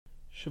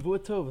Shavua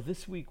Tov.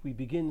 This week we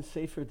begin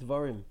Sefer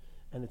Dvarim,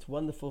 and it's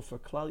wonderful for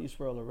Klal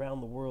Yisrael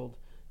around the world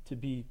to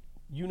be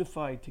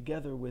unified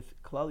together with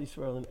Klal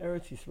Yisrael and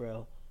Eretz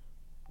Yisrael,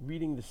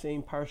 reading the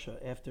same parsha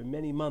after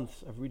many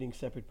months of reading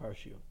separate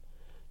parshiyot.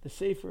 The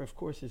Sefer, of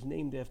course, is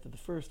named after the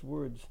first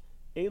words,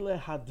 Ele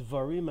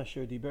hadvarim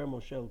asher diber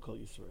Moshe el kol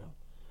Yisrael.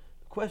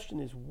 The question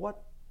is,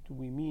 what do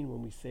we mean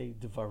when we say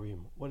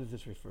Dvarim? What is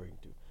this referring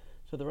to?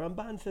 So the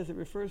Ramban says it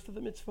refers to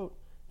the mitzvot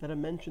that are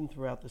mentioned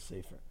throughout the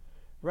Sefer.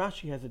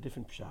 Rashi has a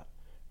different pshat.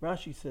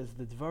 Rashi says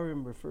the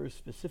Dvarim refers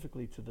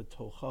specifically to the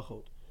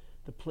Tochachot,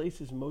 the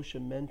places Moshe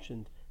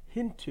mentioned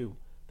hint to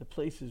the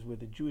places where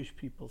the Jewish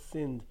people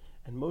sinned,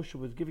 and Moshe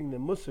was giving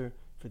them Musar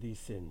for these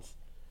sins.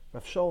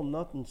 Rav Shaul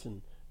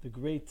Nottenson, the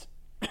great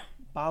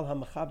Baal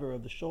HaMachaber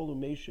of the Shol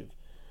Umeshiv,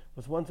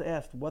 was once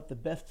asked what the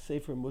best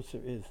Sefer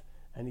Musar is,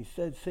 and he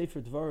said Sefer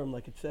Dvarim,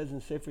 like it says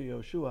in Sefer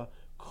Yehoshua,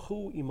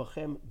 K'chu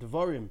imachem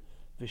Dvarim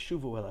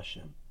v'shuvu el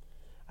Hashem.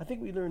 I think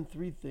we learned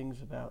three things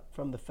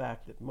from the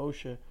fact that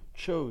Moshe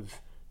chose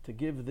to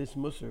give this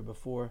Musar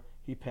before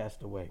he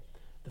passed away.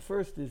 The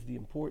first is the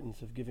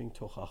importance of giving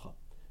Tochacha.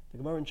 The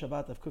Gemara in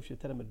Shabbat of Kuf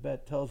Yoter Amud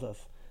Bet tells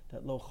us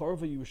that Lo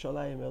Chorva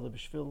Yerushalayim Ela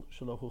B'Shvil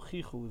Shelo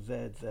Huchichu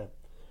Zeh Et Zeh.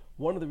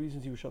 One of the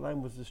reasons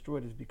Yerushalayim was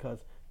destroyed is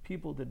because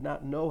people did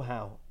not know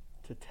how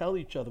to tell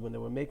each other when they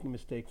were making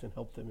mistakes and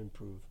help them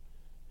improve.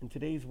 In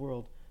today's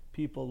world,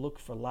 people look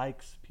for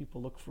likes,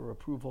 people look for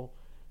approval.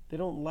 They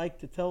don't like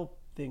to tell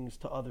things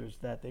to others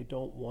that they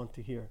don't want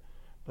to hear.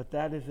 But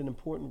that is an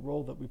important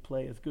role that we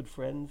play as good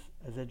friends,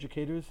 as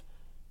educators,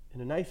 in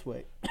a nice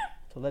way,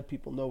 to let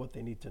people know what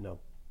they need to know.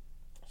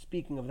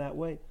 Speaking of that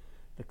way,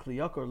 the Kli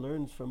Yakar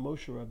learns from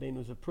Moshe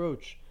Rabbeinu's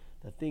approach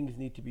that things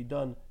need to be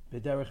done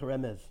b'derech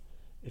remez.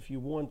 If you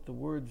want the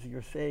words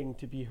you're saying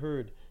to be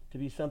heard, to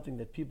be something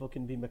that people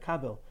can be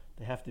makabel,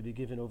 they have to be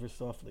given over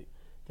softly.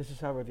 This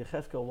is how Rav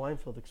Yecheskel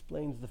Weinfeld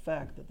explains the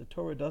fact that the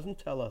Torah doesn't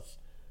tell us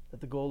that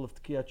the goal of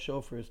Tkiyat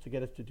Shofar is to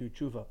get us to do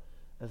tshuva.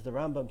 As the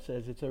Rambam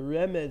says, it's a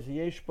remez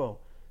yeshbo.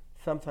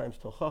 Sometimes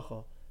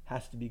Tochacha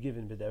has to be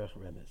given b'derech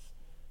remez.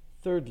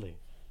 Thirdly,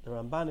 the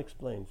Ramban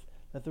explains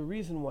that the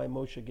reason why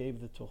Moshe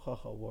gave the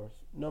Tochacha was,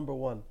 number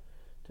one,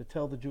 to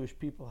tell the Jewish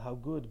people how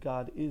good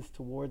God is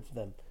towards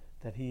them,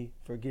 that He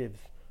forgives.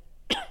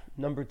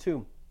 Number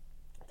two,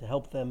 to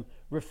help them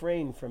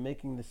refrain from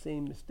making the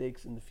same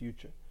mistakes in the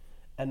future.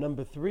 And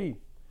number three,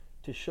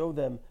 to show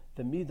them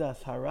the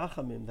midas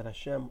harachamim, that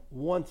Hashem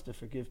wants to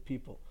forgive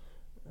people.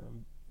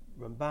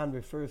 Ramban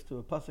refers to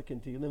a pasuk in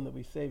Tehillim that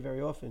we say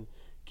very often,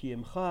 Ki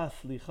imcha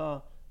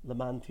slicha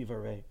leman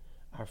tivarei.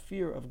 Our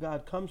fear of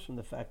God comes from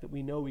the fact that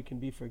we know we can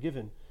be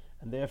forgiven,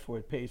 and therefore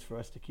it pays for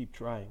us to keep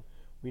trying.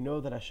 We know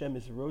that Hashem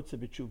is rotze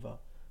b'tshuva,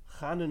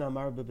 chanun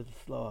amar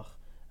b'tzloach,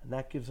 and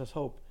that gives us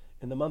hope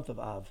in the month of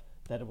Av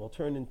that it will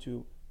turn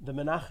into the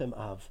Menachem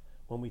Av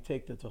when we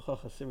take the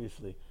Tochacha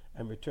seriously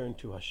and return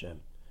to Hashem.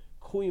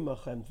 K'chu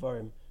imachem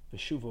dvarim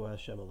v'shuvu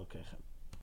Hashem Elokechem.